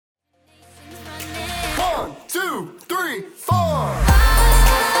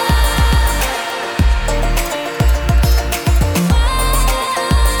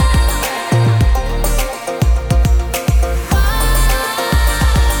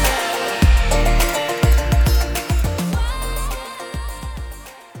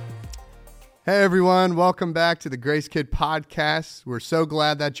Hey everyone, welcome back to the Grace Kid Podcast. We're so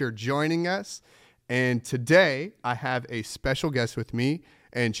glad that you're joining us. And today I have a special guest with me,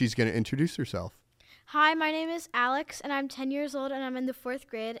 and she's going to introduce herself. Hi, my name is Alex, and I'm 10 years old, and I'm in the 4th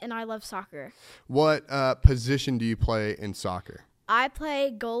grade, and I love soccer. What position do you play in soccer? I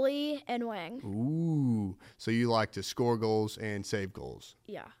play goalie and wing. Ooh, so you like to score goals and save goals.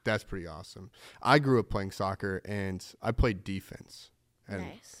 Yeah. That's pretty awesome. I grew up playing soccer, and I played defense. And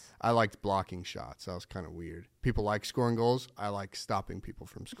Nice. I liked blocking shots. That was kind of weird. People like scoring goals. I like stopping people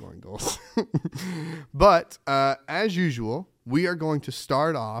from scoring goals. But as usual, we are going to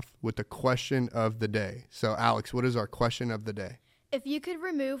start off with the question of the day. So, Alex, what is our question of the day? If you could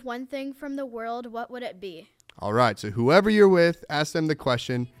remove one thing from the world, what would it be? All right. So whoever you're with, ask them the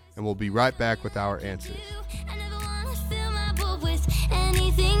question, and we'll be right back with our answers. I never wanna fill my boat with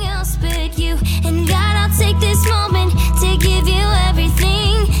anything else but you. And God, I'll take this moment to give you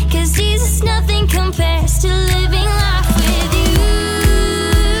everything. 'Cause Jesus, nothing compares to living life with you.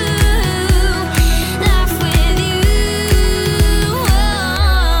 Life with you.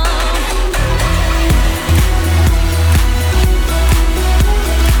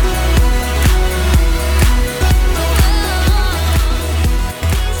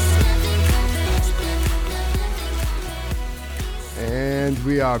 And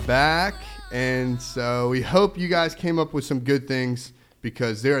we are back. And so we hope you guys came up with some good things,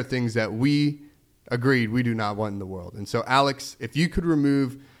 because there are things that we agreed we do not want in the world. And so, Alex, if you could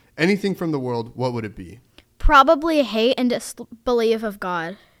remove anything from the world, what would it be? Probably hate and disbelief of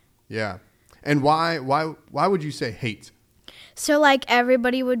God. Yeah. And why would you say hate? So, like,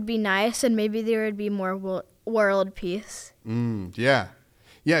 everybody would be nice, and maybe there would be more world peace. Yeah.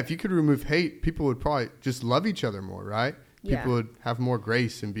 Yeah, if you could remove hate, people would probably just love each other more, right? Yeah. People would have more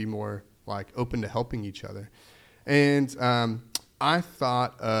grace and be more, like, open to helping each other. And I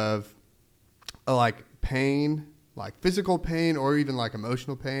thought of, like, pain, like physical pain, or even, like,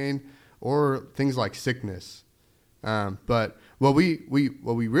 emotional pain, or things like sickness. But what we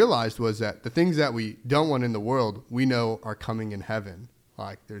realized was that the things that we don't want in the world, we know are coming in heaven.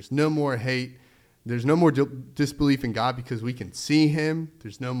 Like, there's no more hate. There's no more disbelief in God because we can see him.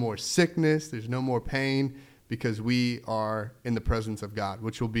 There's no more sickness. There's no more pain because we are in the presence of God,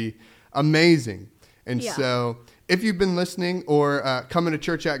 which will be amazing. And so if you've been listening or coming to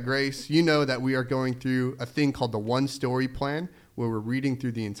church at Grace, you know that we are going through a thing called the One Story Plan, where we're reading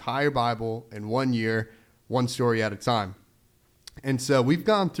through the entire Bible in 1 year, one story at a time. And so we've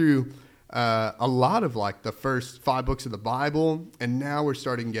gone through a lot of, like, the first 5 books of the Bible, and now we're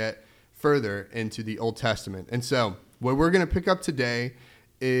starting to get further into the Old Testament. And so what we're going to pick up today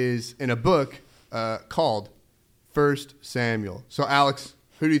is in a book called 1 Samuel. So, Alex,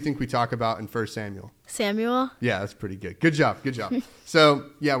 who do you think we talk about in 1 Samuel? Samuel? Yeah, that's pretty good. Good job. So,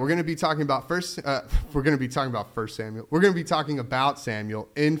 yeah, we're going to be talking about First Samuel. We're going to be talking about Samuel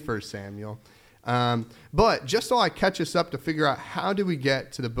in 1 Samuel. But just so I catch us up to figure out how do we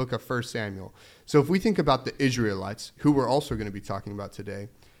get to the book of 1 Samuel. So if we think about the Israelites, who we're also going to be talking about today,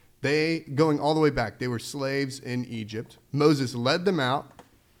 they, going all the way back, they were slaves in Egypt. Moses led them out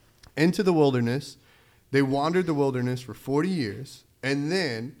into the wilderness. They wandered the wilderness for 40 years. And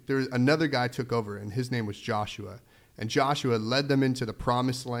then there was another guy took over, and his name was Joshua. And Joshua led them into the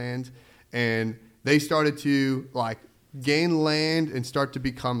promised land, and they started to, like, gain land and start to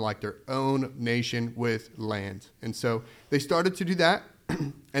become like their own nation with land. And so they started to do that.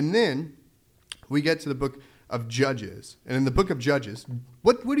 And then we get to the book of Judges. And in the book of Judges,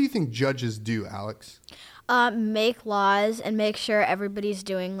 what do you think judges do, Alex? Make laws and make sure everybody's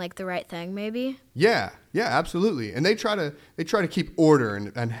doing, like, the right thing, maybe. Yeah, absolutely. And they try to keep order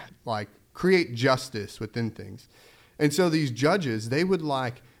and like create justice within things. And so these judges, they would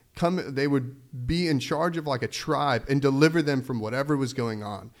be in charge of, like, a tribe and deliver them from whatever was going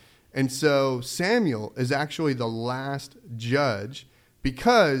on. And so Samuel is actually the last judge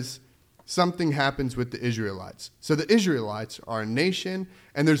because something happens with the Israelites. So the Israelites are a nation,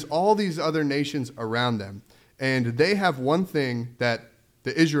 and there's all these other nations around them. And they have one thing that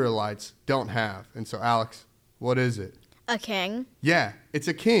the Israelites don't have. And so, Alex, what is it? A king. Yeah, it's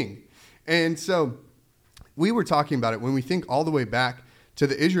a king. And so we were talking about it when we think all the way back to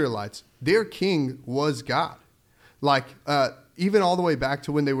the Israelites. Their king was God. Like, even all the way back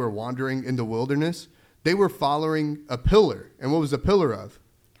to when they were wandering in the wilderness, they were following a pillar. And what was the pillar of?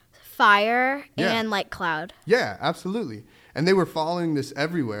 Fire and, like, cloud. Yeah, absolutely. And they were following this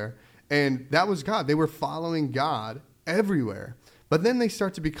everywhere. And that was God. They were following God everywhere. But then they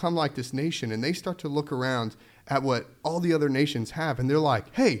start to become like this nation, and they start to look around at what all the other nations have. And they're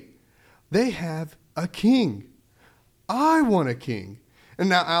like, hey, they have a king. I want a king. And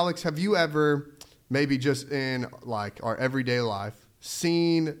now, Alex, have you ever, maybe just in like our everyday life,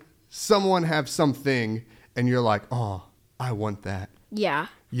 seen someone have something and you're like, oh, I want that? Yeah.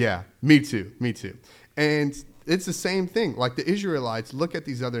 Yeah, me too. And it's the same thing. Like the Israelites look at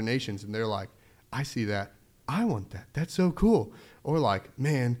these other nations and they're like, I see that. I want that. That's so cool. Or like,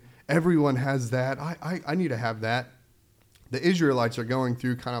 man, everyone has that. I need to have that. The Israelites are going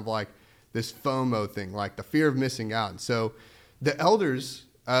through kind of like this FOMO thing, like the fear of missing out. And so the elders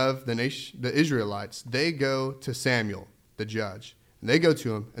of the nation, the Israelites, they go to Samuel, the judge. And they go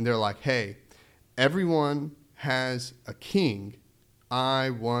to him and they're like, hey, everyone has a king. We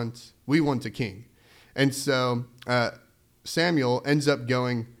want a king. And so Samuel ends up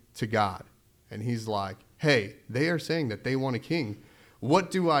going to God. And he's like, hey, they are saying that they want a king. What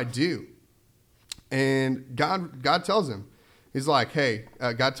do I do? And God tells him. He's like, hey,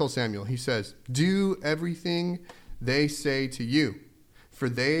 God tells Samuel, he says, do everything they say to you, for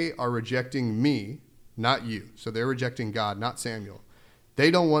they are rejecting me, not you. So they're rejecting God, not Samuel. They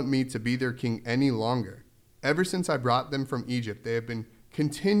don't want me to be their king any longer. Ever since I brought them from Egypt, they have been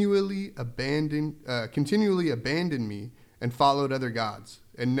continually abandoned me and followed other gods.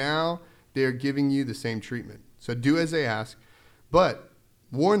 And now they are giving you the same treatment. So do as they ask, but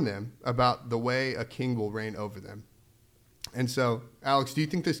warn them about the way a king will reign over them. And so, Alex, do you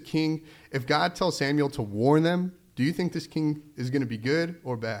think this king, if God tells Samuel to warn them, do you think this king is going to be good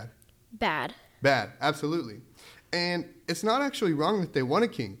or bad? Bad. Bad, absolutely. And it's not actually wrong that they want a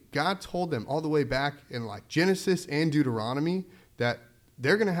king. God told them all the way back in like Genesis and Deuteronomy that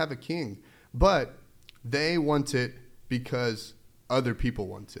they're going to have a king, but they want it because other people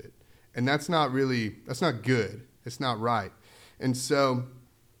want it. And that's not good. It's not right. And so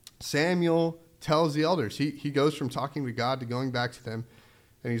Samuel tells the elders, he goes from talking to God to going back to them.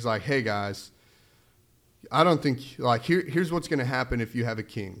 And he's like, hey guys, I don't think, like, here's what's going to happen if you have a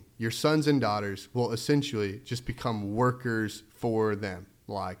king. Your sons and daughters will essentially just become workers for them.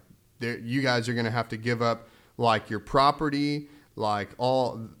 Like, you guys are going to have to give up, like, your property. Like, a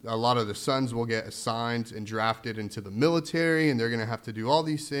lot of the sons will get assigned and drafted into the military, and they're going to have to do all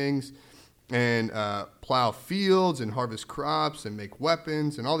these things and plow fields and harvest crops and make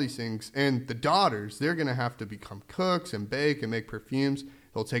weapons and all these things. And the daughters, they're going to have to become cooks and bake and make perfumes.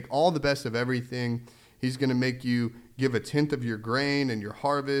 He'll take all the best of everything. He's going to make you give a tenth of your grain and your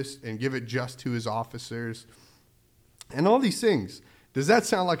harvest and give it just to his officers and all these things. Does that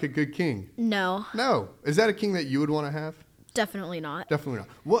sound like a good king? No. No. Is that a king that you would want to have? Definitely not. Definitely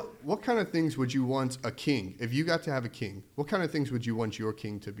not. What kind of things would you want a king? If you got to have a king, what kind of things would you want your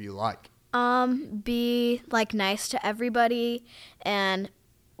king to be like? Be like nice to everybody, and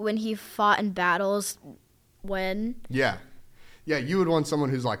when he fought in battles, win. Yeah, you would want someone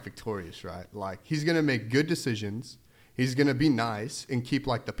who's like victorious, right? Like he's going to make good decisions. He's going to be nice and keep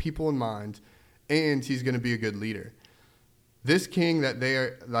like the people in mind, and he's going to be a good leader. This king that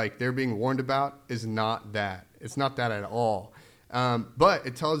they're being warned about is not that. It's not that at all. But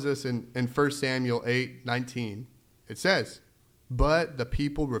it tells us in 1 Samuel 8:19, it says, but the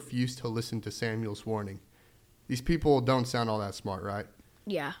people refused to listen to Samuel's warning. These people don't sound all that smart, right?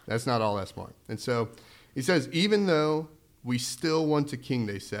 Yeah. That's not all that smart. And so he says, even though we still want a king,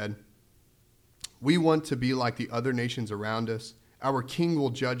 they said, we want to be like the other nations around us. Our king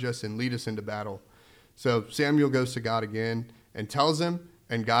will judge us and lead us into battle. So Samuel goes to God again and tells him,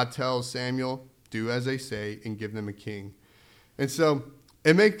 and God tells Samuel, do as they say and give them a king. And so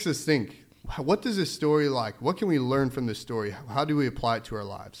it makes us think, what does this story like? What can we learn from this story? How do we apply it to our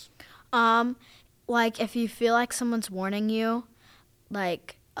lives? Like if you feel like someone's warning you,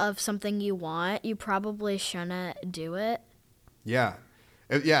 like of something you want, you probably shouldn't do it. Yeah.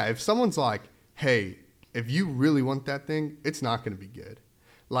 If someone's like, hey, if you really want that thing, it's not going to be good.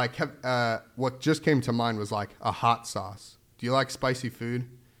 Like what just came to mind was like a hot sauce. Do you like spicy food?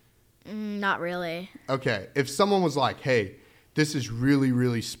 Not really. Okay. If someone was like, hey, this is really,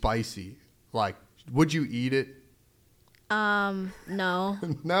 really spicy, like, would you eat it? No.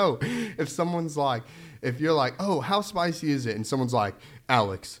 No. If you're like, oh, how spicy is it? And someone's like,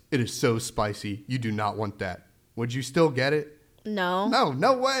 Alex, it is so spicy. You do not want that. Would you still get it? No.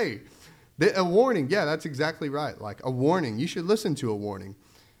 No way. A warning. Yeah, that's exactly right. Like a warning. You should listen to a warning.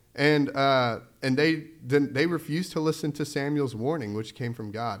 And they refused to listen to Samuel's warning, which came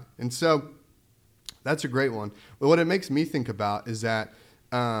from God. And so that's a great one. But what it makes me think about is that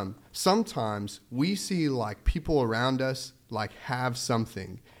sometimes we see like people around us like have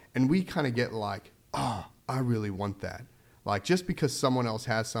something, and we kind of get like, oh, I really want that. Like just because someone else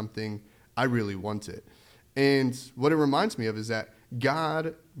has something, I really want it. And what it reminds me of is that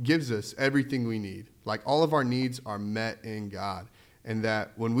God gives us everything we need. Like all of our needs are met in God. and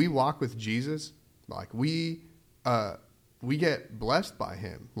that when we walk with Jesus, like we get blessed by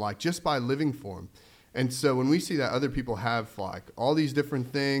him, like just by living for him. And so when we see that other people have like all these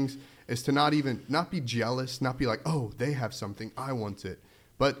different things, is to not be jealous, not be like, oh, they have something, I want it.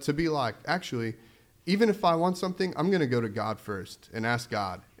 But to be like, actually, even if I want something, I'm going to go to God first and ask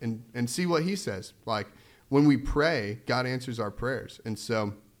God and see what he says. Like when we pray, God answers our prayers. And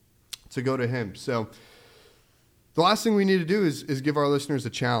so to go to him. So the last thing we need to do is give our listeners a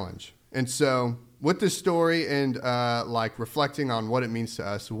challenge. And so with this story and like reflecting on what it means to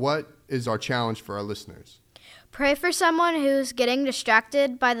us, what is our challenge for our listeners? Pray for someone who's getting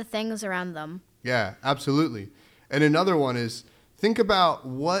distracted by the things around them. Yeah, absolutely. And another one is think about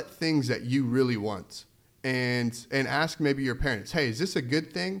what things that you really want and ask maybe your parents, hey, is this a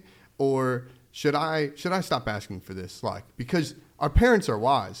good thing? Or should I stop asking for this? Like, because our parents are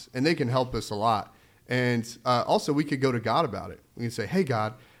wise and they can help us a lot. And also we could go to God about it. We can say, hey,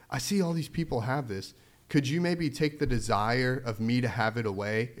 God, I see all these people have this. Could you maybe take the desire of me to have it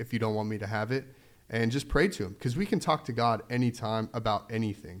away if you don't want me to have it? And just pray to him, because we can talk to God anytime about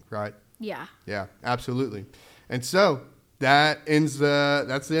anything, right? Yeah. Yeah, absolutely. And so that's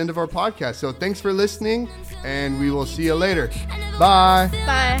the end of our podcast. So thanks for listening, and we will see you later. Bye.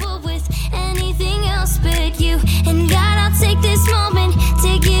 Bye. With anything else but you. And God, I'll take this moment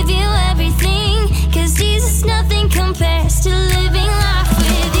to give you everything. 'Cause Jesus, nothing compares to living life with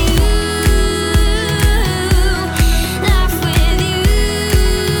you. Life with you.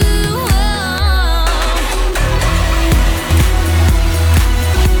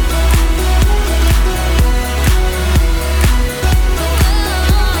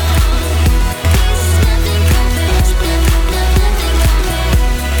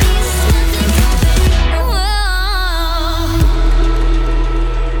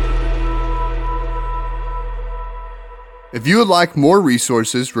 If you would like more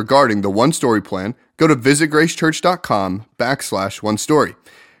resources regarding the One Story Plan, go to visitgracechurch.com/onestory.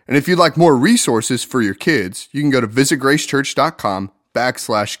 And if you'd like more resources for your kids, you can go to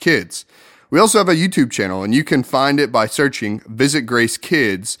visitgracechurch.com/kids. We also have a YouTube channel, and you can find it by searching Visit Grace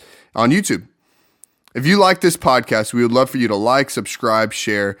Kids on YouTube. If you like this podcast, we would love for you to like, subscribe,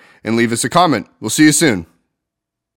 share, and leave us a comment. We'll see you soon.